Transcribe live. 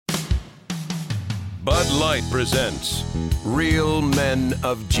Bud Light presents Real Men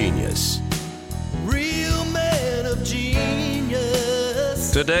of Genius. Real men of genius.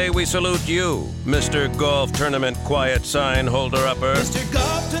 Today we salute you, Mr. Golf Tournament Quiet Sign Holder-Upper. Mr.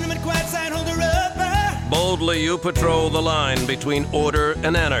 Golf Tournament Quiet Sign Holder-Upper. Boldly you patrol the line between order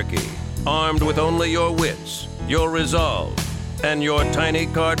and anarchy, armed with only your wits, your resolve, and your tiny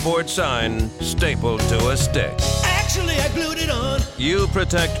cardboard sign stapled to a stick. Actually, I glued it on. You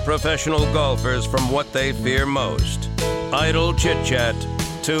protect professional golfers from what they fear most. Idle chit-chat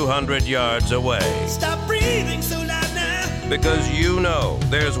 200 yards away. Stop breathing so loud now. Because you know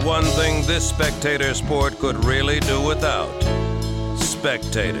there's one thing this spectator sport could really do without.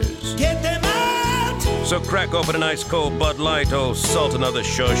 Spectators. Get them out. So crack open an ice cold Bud Light, old sultan of the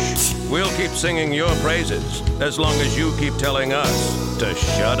shush. We'll keep singing your praises as long as you keep telling us to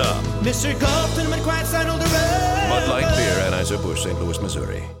shut up. Mr. Golf Tournament Quiet Sign Holder-Upper. Bud Light Beer, Anheuser-Busch, St. Louis,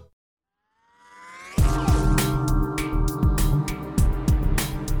 Missouri.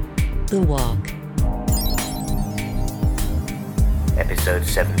 The Walk. Episode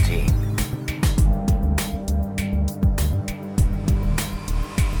 17.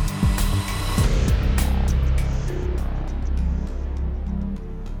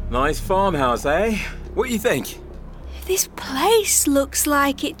 Nice farmhouse, eh? What do you think? This place looks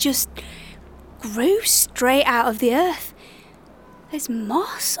like it just grew straight out of the earth. There's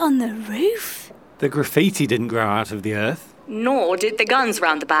moss on the roof. The graffiti didn't grow out of the earth. Nor did the guns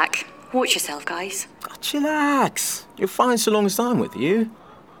round the back. Watch yourself, guys. God, chillax. You'll find so long as I'm with you.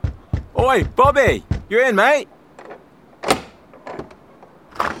 Oi, Bobby! You're in, mate?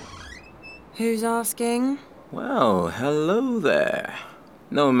 Who's asking? Well, hello there.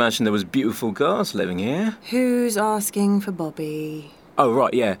 No one mentioned there was beautiful girls living here. Who's asking for Bobby? Oh,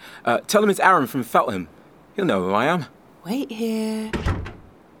 right, yeah. Tell him it's Aaron from Feltham. He'll know who I am. Wait here.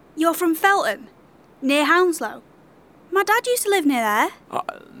 You're from Feltham? Near Hounslow? My dad used to live near there.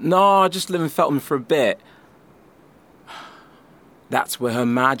 No, I just live in Feltham for a bit. That's where her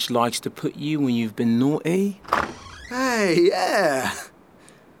Madge likes to put you when you've been naughty. Hey, yeah.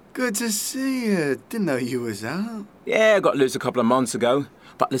 Good to see you. Didn't know you was out. Yeah, I got loose a couple of months ago.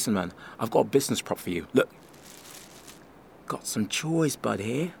 But listen, man, I've got a business prop for you. Look. Got some choice bud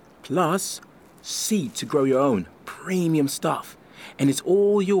here. Plus, seed to grow your own. Premium stuff. And it's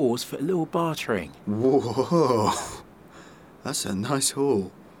all yours for a little bartering. Whoa. That's a nice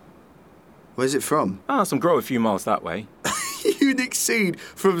haul. Where's it from? Some grow a few miles that way. Unique seed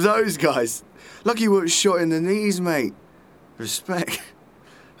from those guys. Lucky you weren't shot in the knees, mate. Respect.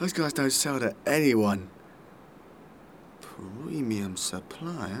 Those guys don't sell to anyone. Premium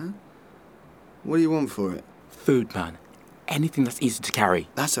supply, huh? What do you want for it? Food, man. Anything that's easy to carry.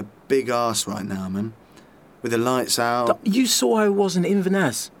 That's a big ask right now, man. With the lights out. You saw I was in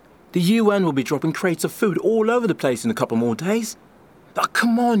Inverness. The UN will be dropping crates of food all over the place in a couple more days.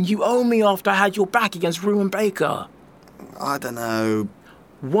 Come on, you owe me after I had your back against Rue and Baker. I don't know.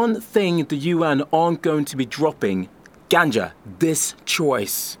 One thing the UN aren't going to be dropping, ganja, this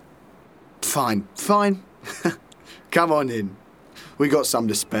choice. Fine. Come on in. We got some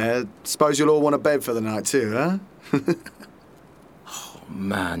to spare. Suppose you'll all want a bed for the night too, huh? Oh,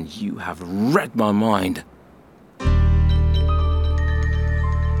 man, you have read my mind.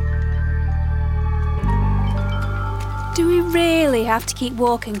 Do we really have to keep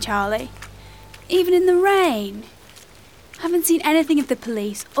walking, Charlie? Even in the rain? Haven't seen anything of the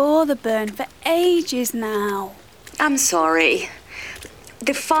police or the burn for ages now. I'm sorry.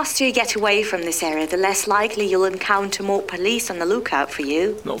 The faster you get away from this area, the less likely you'll encounter more police on the lookout for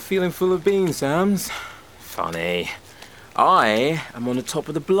you. Not feeling full of beans, Sams. Funny. I am on the top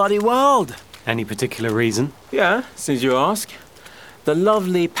of the bloody world. Any particular reason? Yeah, since you ask. The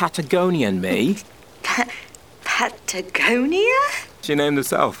lovely Patagonian me. Patagonia? She named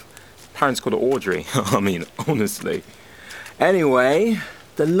herself. Parents called her Audrey. I mean, honestly. Anyway,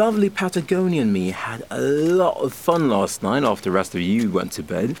 the lovely Patagonian me had a lot of fun last night after the rest of you went to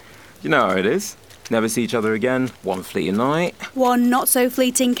bed. You know how it is. Never see each other again. One fleeting night. One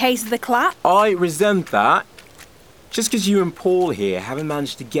not-so-fleeting case of the clap. I resent that. Just because you and Paul here haven't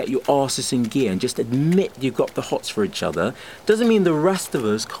managed to get your arses in gear and just admit you've got the hots for each other doesn't mean the rest of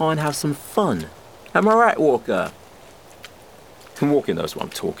us can't have some fun. Am I right, Walker? Walker knows what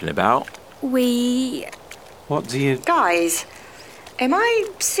I'm talking about. What do you... Guys, am I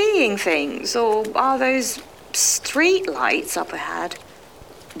seeing things, or are those street lights up ahead?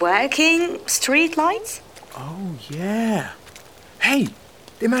 Working street lights? Oh, yeah. Hey,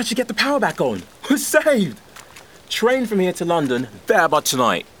 they managed to get the power back on. We're saved. Train from here to London, there by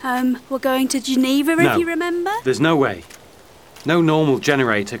tonight. We're going to Geneva, No, if you remember? There's no way. No normal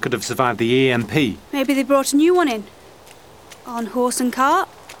generator could have survived the EMP. Maybe they brought a new one in. On horse and cart?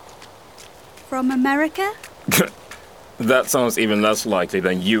 From America? That sounds even less likely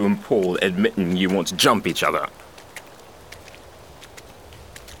than you and Paul admitting you want to jump each other.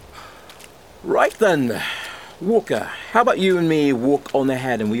 Right then, Walker, how about you and me walk on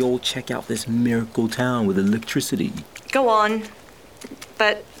ahead and we all check out this miracle town with electricity? Go on,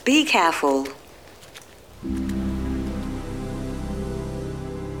 but be careful.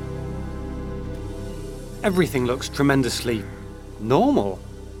 Everything looks tremendously normal.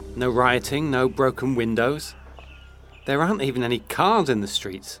 No rioting, no broken windows. There aren't even any cars in the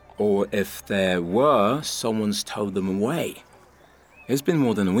streets. Or if there were, someone's towed them away. It's been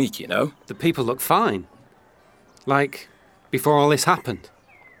more than a week, you know. The people look fine. Like before all this happened.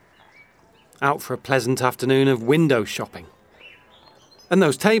 Out for a pleasant afternoon of window shopping. And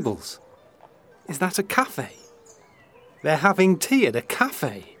those tables. Is that a cafe? They're having tea at a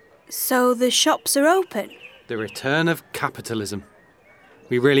cafe. So the shops are open? The return of capitalism.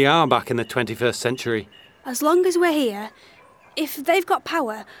 We really are back in the 21st century. As long as we're here, if they've got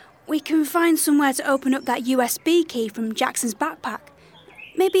power, we can find somewhere to open up that USB key from Jackson's backpack.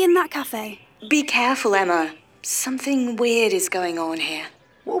 Maybe in that cafe. Be careful, Emma. Something weird is going on here.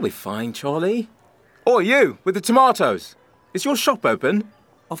 We'll be fine, Charlie. Or you, with the tomatoes. Is your shop open?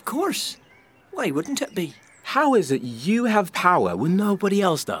 Of course. Why wouldn't it be? How is it you have power when nobody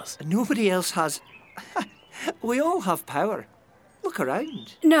else does? Nobody else has. We all have power. Look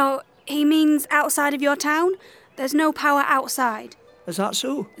around. No, he means outside of your town. There's no power outside. Is that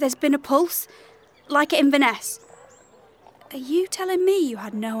so? There's been a pulse, like it in Venice. Are you telling me you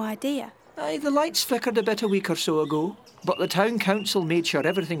had no idea? Aye, the lights flickered a bit a week or so ago, but the town council made sure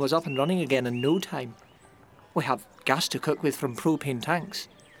everything was up and running again in no time. We have gas to cook with from propane tanks,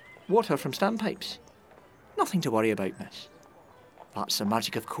 water from standpipes. Nothing to worry about, miss. That's the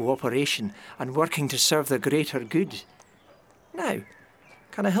magic of cooperation and working to serve the greater good. Now,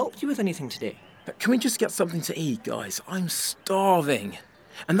 can I help you with anything today? Can we just get something to eat, guys? I'm starving.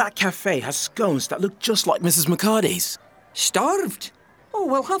 And that cafe has scones that look just like Mrs. McCarty's. Starved? Oh,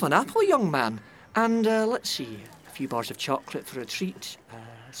 well, have an apple, young man. And, let's see, a few bars of chocolate for a treat,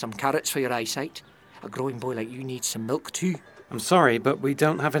 some carrots for your eyesight. A growing boy like you needs some milk too. I'm sorry, but we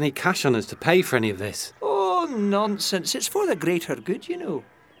don't have any cash on us to pay for any of this. Oh, nonsense. It's for the greater good, you know.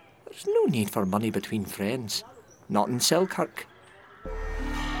 There's no need for money between friends. Not in Selkirk.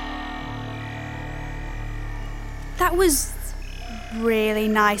 That was really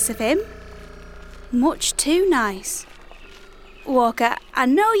nice of him. Much too nice. Walker, I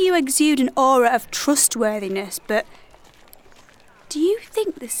know you exude an aura of trustworthiness, but do you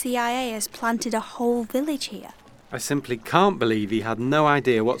think the CIA has planted a whole village here? I simply can't believe he had no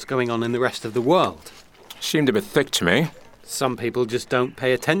idea what's going on in the rest of the world. Seemed a bit thick to me. Some people just don't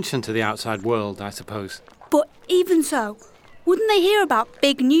pay attention to the outside world, I suppose. But even so, wouldn't they hear about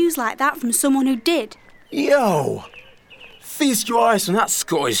big news like that from someone who did? Yo! Feast your eyes on that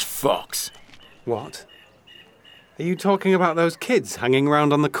Scottish fox. What? Are you talking about those kids hanging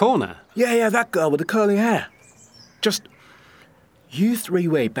around on the corner? Yeah, that girl with the curly hair. Just, you three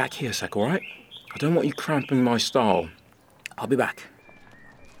wait back here a sec, all right? I don't want you cramping my style. I'll be back.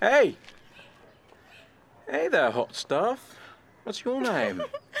 Hey! Hey there, hot stuff. What's your name?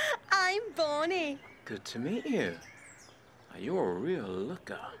 I'm Bonnie. Good to meet you. You're a real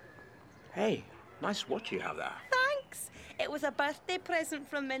looker. Hey, nice watch you have there. Thanks. It was a birthday present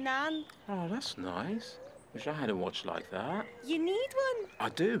from my nan. Oh, that's nice. Wish I had a watch like that. You need one? I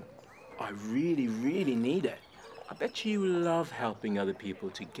do. I really, really need it. I bet you love helping other people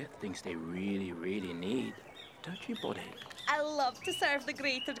to get things they really, really need. Don't you, buddy? I love to serve the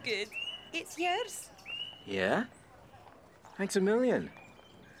greater good. It's yours. Yeah? Thanks a million.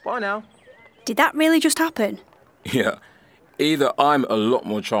 Bye now. Did that really just happen? Yeah. Either I'm a lot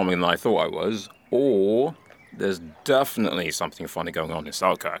more charming than I thought I was, or there's definitely something funny going on in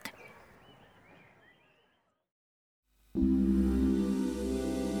Selkirk.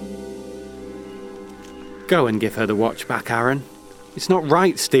 Go and give her the watch back, Aaron. It's not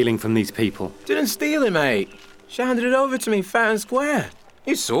right stealing from these people. Didn't steal it, mate. She handed it over to me fair and square.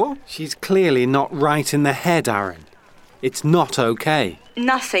 You saw? She's clearly not right in the head, Aaron. It's not okay.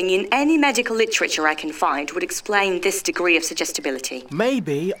 Nothing in any medical literature I can find would explain this degree of suggestibility.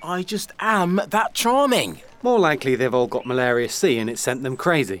 Maybe I just am that charming. More likely they've all got malaria C and it sent them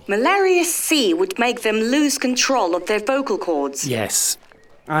crazy. Malaria C would make them lose control of their vocal cords. Yes,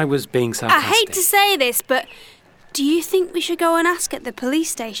 I was being sarcastic. I hate to say this, but do you think we should go and ask at the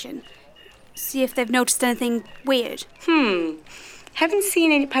police station? See if they've noticed anything weird? Haven't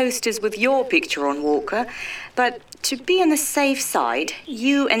seen any posters with your picture on, Walker, but To be on the safe side,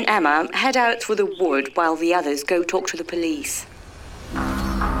 you and Emma head out through the wood while the others go talk to the police.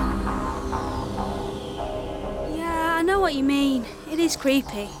 Yeah, I know what you mean. It is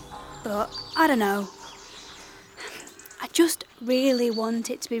creepy. But I don't know. I just really want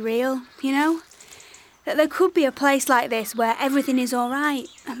it to be real, you know? That there could be a place like this where everything is all right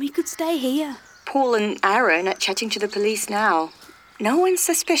and we could stay here. Paul and Aaron are chatting to the police now. No one's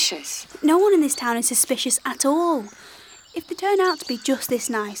suspicious. No one in this town is suspicious at all. If they turn out to be just this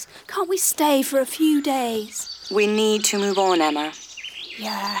nice, can't we stay for a few days? We need to move on, Emma.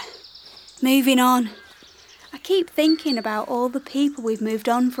 Yeah, moving on. I keep thinking about all the people we've moved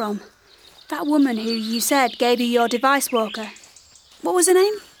on from. That woman who you said gave you your device, Walker. What was her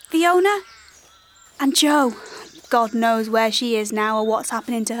name? Fiona? And Jo. God knows where she is now or what's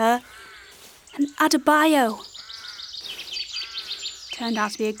happening to her. And Adebayo. Turned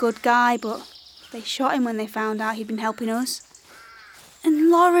out to be a good guy, but they shot him when they found out he'd been helping us. And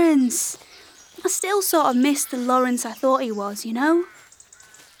Lawrence. I still sort of miss the Lawrence I thought he was, you know?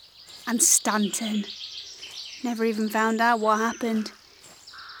 And Stanton. Never even found out what happened.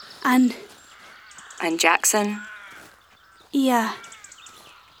 And Jackson? Yeah.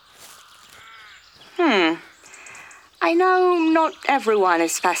 I know not everyone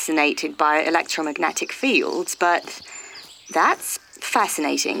is fascinated by electromagnetic fields, but that's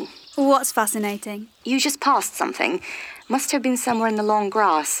fascinating. What's fascinating? You just passed something. Must have been somewhere in the long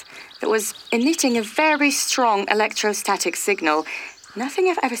grass. That was emitting a very strong electrostatic signal. Nothing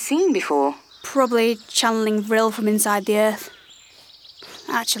I've ever seen before. Probably channeling Vril from inside the earth.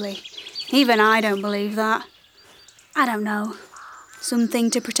 Actually, even I don't believe that. I don't know. Something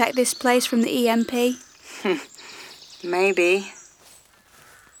to protect this place from the EMP? Maybe.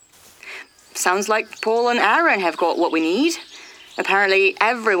 Sounds like Paul and Aaron have got what we need. Apparently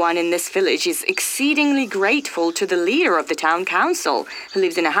everyone in this village is exceedingly grateful to the leader of the town council, who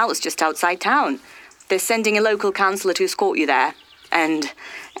lives in a house just outside town. They're sending a local councillor to escort you there. And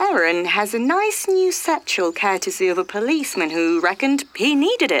Aaron has a nice new satchel courtesy of a policeman who reckoned he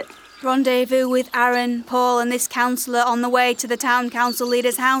needed it. Rendezvous with Aaron, Paul and this councillor on the way to the town council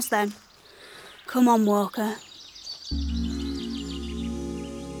leader's house then. Come on, Walker.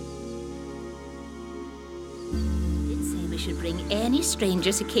 Didn't say we should bring any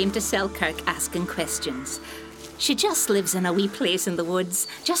strangers who came to Selkirk asking questions. She just lives in a wee place in the woods,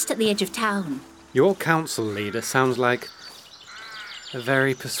 just at the edge of town. Your council leader sounds like a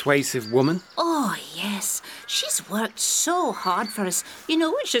very persuasive woman. Oh, yes. She's worked so hard for us. You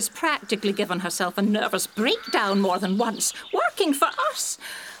know, she's practically given herself a nervous breakdown more than once, working for us.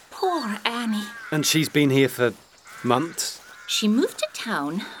 Poor Annie. And she's been here for months? She moved to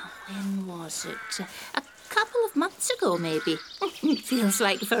town, when was it? A couple of months ago, maybe. Feels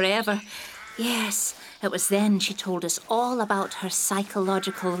like forever. Yes, it was then she told us all about her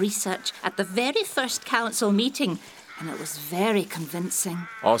psychological research at the very first council meeting. And it was very convincing.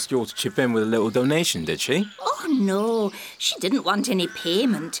 Asked you all to chip in with a little donation, did she? Oh, no. She didn't want any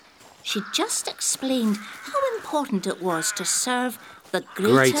payment. She just explained how important it was to serve the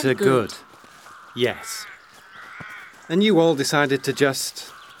greater good. Yes. And you all decided to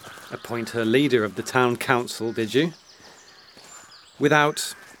just appoint her leader of the town council, did you?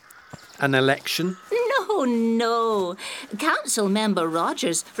 Without an election? No. Council member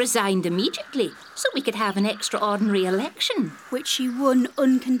Rogers resigned immediately so we could have an extraordinary election. Which she won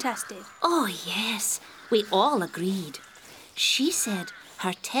uncontested. Oh, yes. We all agreed. She said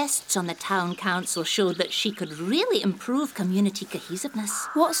her tests on the town council showed that she could really improve community cohesiveness.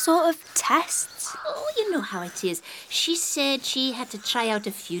 What sort of tests? Oh, you know how it is. She said she had to try out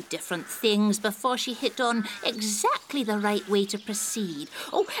a few different things before she hit on exactly the right way to proceed.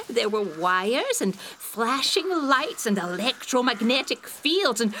 Oh, there were wires and flashing lights and electromagnetic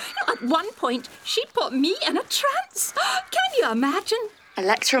fields. And at one point, she put me in a trance. Can you imagine?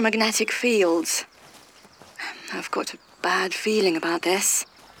 Electromagnetic fields. I've got a bad feeling about this.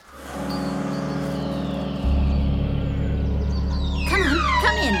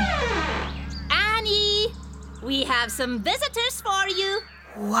 Come in. Annie, we have some visitors for you.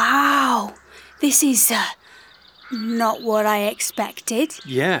 Wow, this is not what I expected.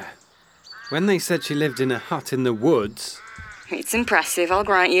 Yeah. When they said she lived in a hut in the woods... It's impressive, I'll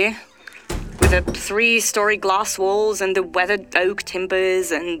grant you. With the 3-story glass walls and the weathered oak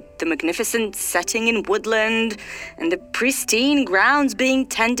timbers and the magnificent setting in woodland and the pristine grounds being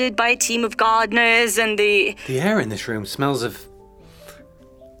tended by a team of gardeners and the... The air in this room smells of...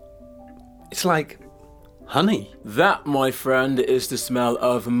 It's like honey. That, my friend, is the smell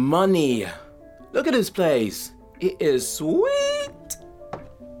of money. Look at this place. It is sweet.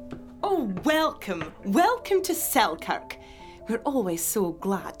 Oh, Welcome to Selkirk. We're always so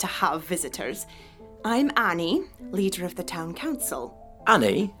glad to have visitors. I'm Annie, leader of the town council.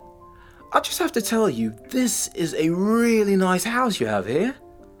 Annie, I just have to tell you, this is a really nice house you have here.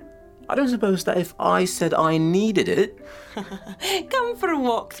 I don't suppose that if I said I needed it... Come for a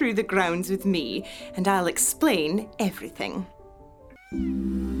walk through the grounds with me, and I'll explain everything.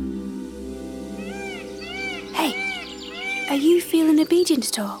 Hey, are you feeling obedient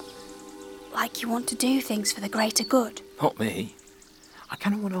at all? Like you want to do things for the greater good? Not me. I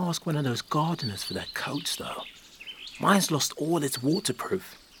kind of want to ask one of those gardeners for their coats, though. Mine's lost all its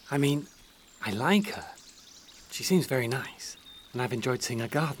waterproof. I mean, I like her. She seems very nice. And I've enjoyed seeing her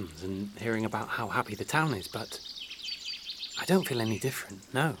gardens and hearing about how happy the town is, but I don't feel any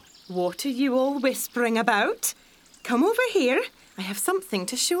different, no. What are you all whispering about? Come over here. I have something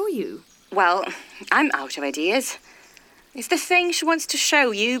to show you. Well, I'm out of ideas. Is the thing she wants to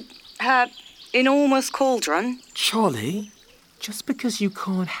show you her enormous cauldron? Charlie, just because you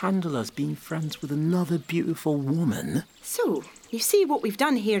can't handle us being friends with another beautiful woman... So, you see what we've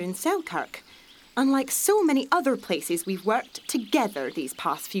done here in Selkirk. Unlike so many other places, we've worked together these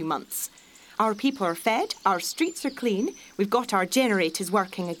past few months. Our people are fed, our streets are clean, we've got our generators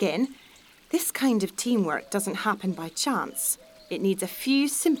working again. This kind of teamwork doesn't happen by chance. It needs a few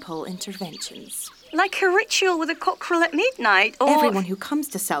simple interventions. Like a ritual with a cockerel at midnight, or... Everyone who comes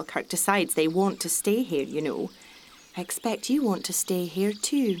to Selkirk decides they want to stay here, you know. I expect you want to stay here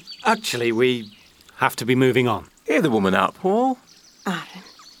too. Actually, we have to be moving on. Hear the woman out, Paul. Aaron,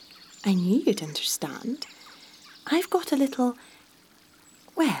 I knew you'd understand. I've got a little...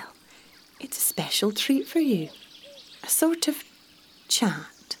 Well, it's a special treat for you. A sort of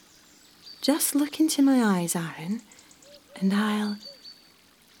chat. Just look into my eyes, Aaron, and I'll...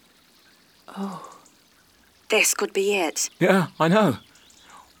 Oh. This could be it. Yeah, I know.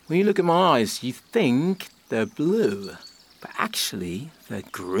 When you look at my eyes, you think they're blue, but actually they're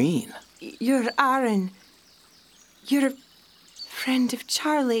green. You're Aaron. You're a friend of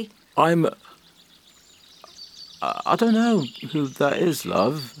Charlie. I don't know who that is,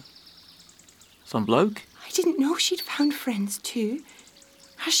 love. Some bloke? I didn't know she'd found friends too.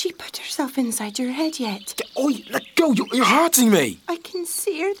 Has she put herself inside your head yet? Oi, let go! You're hurting me! I can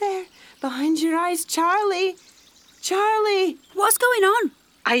see her there, behind your eyes, Charlie. Charlie! What's going on?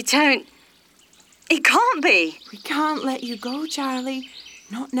 I don't... It can't be. We can't let you go, Charlie.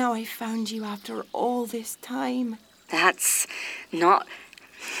 Not now I've found you after all this time. That's not...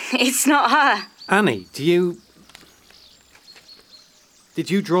 It's not her. Annie, Did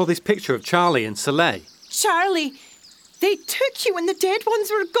you draw this picture of Charlie and Soliel? Charlie, they took you when the dead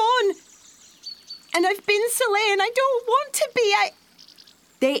ones were gone. And I've been Soliel and I don't want to be.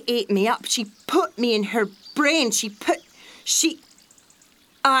 They ate me up. She put me in her brain.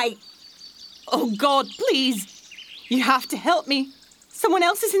 Oh, God, please. You have to help me. Someone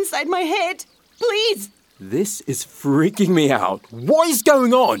else is inside my head. Please. This is freaking me out. What is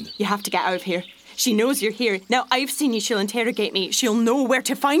going on? You have to get out of here. She knows you're here. Now I've seen you, she'll interrogate me. She'll know where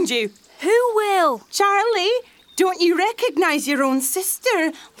to find you. Who will? Charlie, don't you recognise your own sister?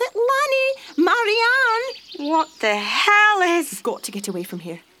 Little Annie, Marianne. What the hell is... You've got to get away from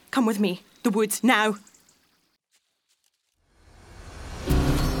here. Come with me. The woods, now.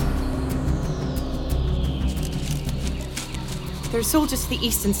 There are soldiers to the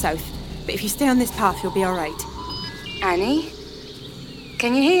east and south, but if you stay on this path, you'll be all right. Annie?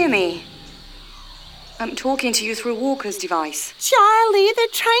 Can you hear me? I'm talking to you through Walker's device. Charlie, they're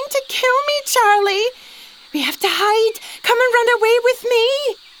trying to kill me, Charlie. We have to hide. Come and run away with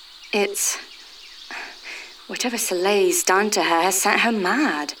me. It's... Whatever Soliel's done to her has sent her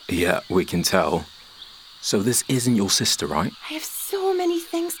mad. Yeah, we can tell. So this isn't your sister, right? I have so many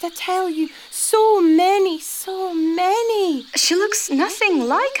things to tell you. So many. She looks nothing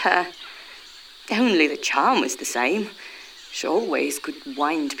like her. Only the charm was the same. She always could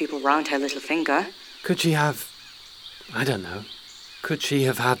wind people round her little finger. Could she have... I don't know. Could she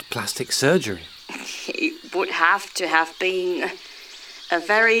have had plastic surgery? It would have to have been a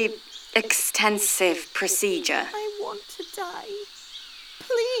very extensive procedure. I want to die.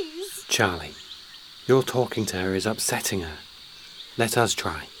 Please. Charlie, your talking to her is upsetting her. Let us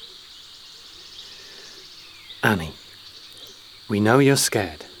try. Annie, we know you're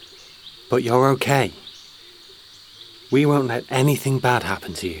scared, but you're okay. We won't let anything bad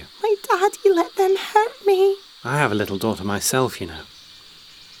happen to you. My daddy let them hurt me. I have a little daughter myself, you know.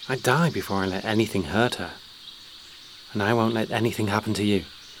 I'd die before I let anything hurt her. And I won't let anything happen to you.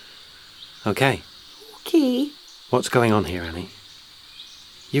 Okay? Okay. What's going on here, Annie?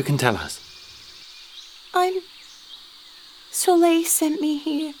 You can tell us. Soliel sent me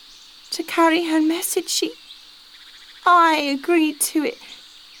here. to carry her message. I agreed to it.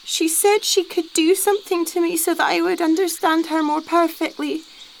 She said she could do something to me so that I would understand her more perfectly,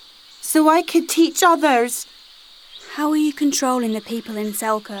 so I could teach others. How are you controlling the people in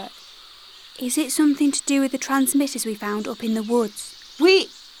Selkirk? Is it something to do with the transmitters we found up in the woods?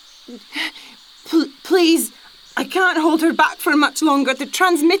 Please, I can't hold her back for much longer. The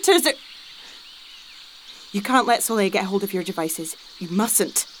transmitters are... You can't let Soliel get hold of your devices. You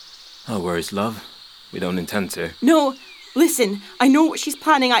mustn't. No worries, love. We don't intend to. No, listen, I know what she's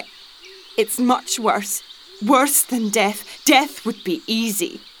planning. It's much worse. Worse than death. Death would be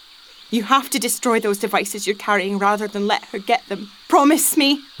easy. You have to destroy those devices you're carrying rather than let her get them. Promise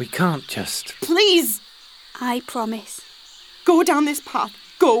me. We can't just... Please. I promise. Go down this path.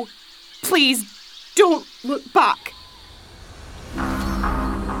 Go. Please, don't look back.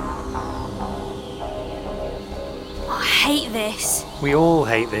 I hate this. We all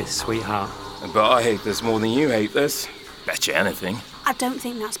hate this, sweetheart. But I hate this more than you hate this. Bet you anything. I don't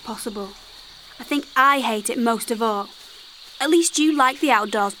think that's possible. I think I hate it most of all. At least you like the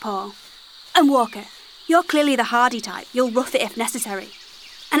outdoors, Paul. And Walker, you're clearly the hardy type. You'll rough it if necessary.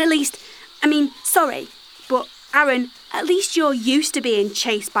 And at least, sorry, but Aaron, at least you're used to being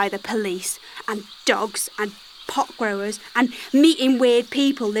chased by the police and dogs and pot growers and meeting weird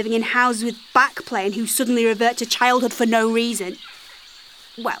people living in houses with backplane who suddenly revert to childhood for no reason.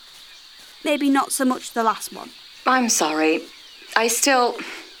 Well, maybe not so much the last one. I'm sorry. I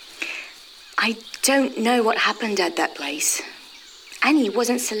don't know what happened at that place. Annie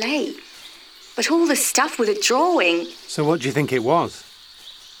wasn't Soliel. But all the stuff with the drawing... So what do you think it was?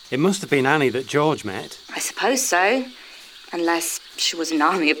 It must have been Annie that George met. I suppose so. Unless she was an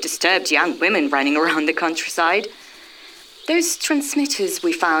army of disturbed young women running around the countryside. Those transmitters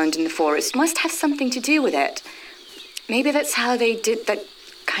we found in the forest must have something to do with it. Maybe that's how they did that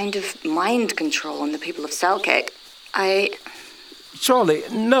kind of mind control on the people of Selkirk. Charlie,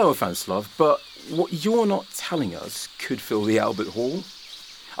 no offence, love, but what you're not telling us could fill the Albert Hall.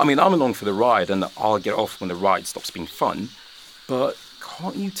 I'm along for the ride and I'll get off when the ride stops being fun, but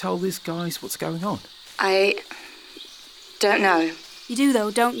can't you tell these guys what's going on? I don't know. You do though,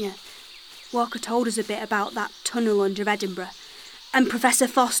 don't you? Walker told us a bit about that tunnel under Edinburgh, and Professor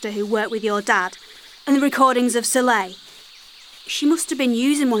Foster who worked with your dad, and the recordings of Soliel. She must have been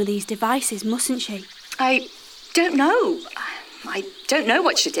using one of these devices, mustn't she? I don't know. I don't know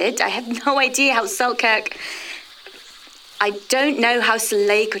what she did. I have no idea how Selkirk... I don't know how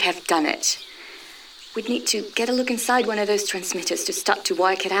Soliel could have done it. We'd need to get a look inside one of those transmitters to start to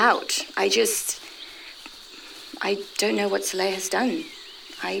work it out. I don't know what Soliel has done.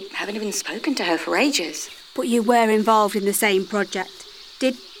 I haven't even spoken to her for ages. But you were involved in the same project.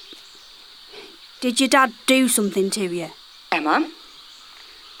 Did your dad do something to you? Emma,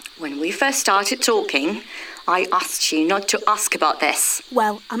 when we first started talking, I asked you not to ask about this.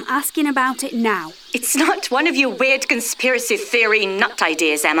 Well, I'm asking about it now. It's not one of your weird conspiracy theory nut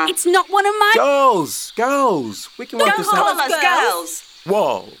ideas, Emma. It's not one of my... Girls! We can work this out. Don't call us girls!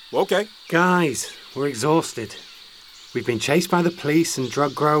 Whoa, okay. Guys, we're exhausted. We've been chased by the police and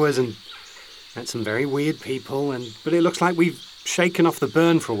drug growers and met some very weird people, but it looks like we've shaken off the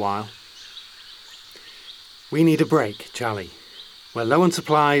burn for a while. We need a break, Charlie. We're low on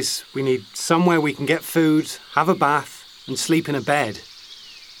supplies, we need somewhere we can get food, have a bath, and sleep in a bed.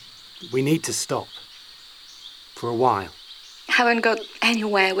 We need to stop. For a while. Haven't got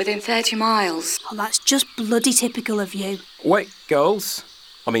anywhere within 30 miles. Oh, that's just bloody typical of you. Wait, girls.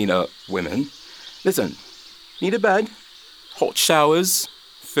 Women. Listen, need a bed, hot showers,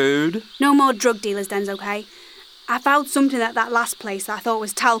 food. No more drug dealers, Den's okay? I found something at that last place that I thought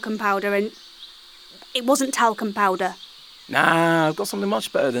was talcum powder, and it wasn't talcum powder. Nah, I've got something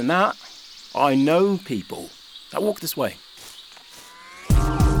much better than that. I know people. Now walk this way.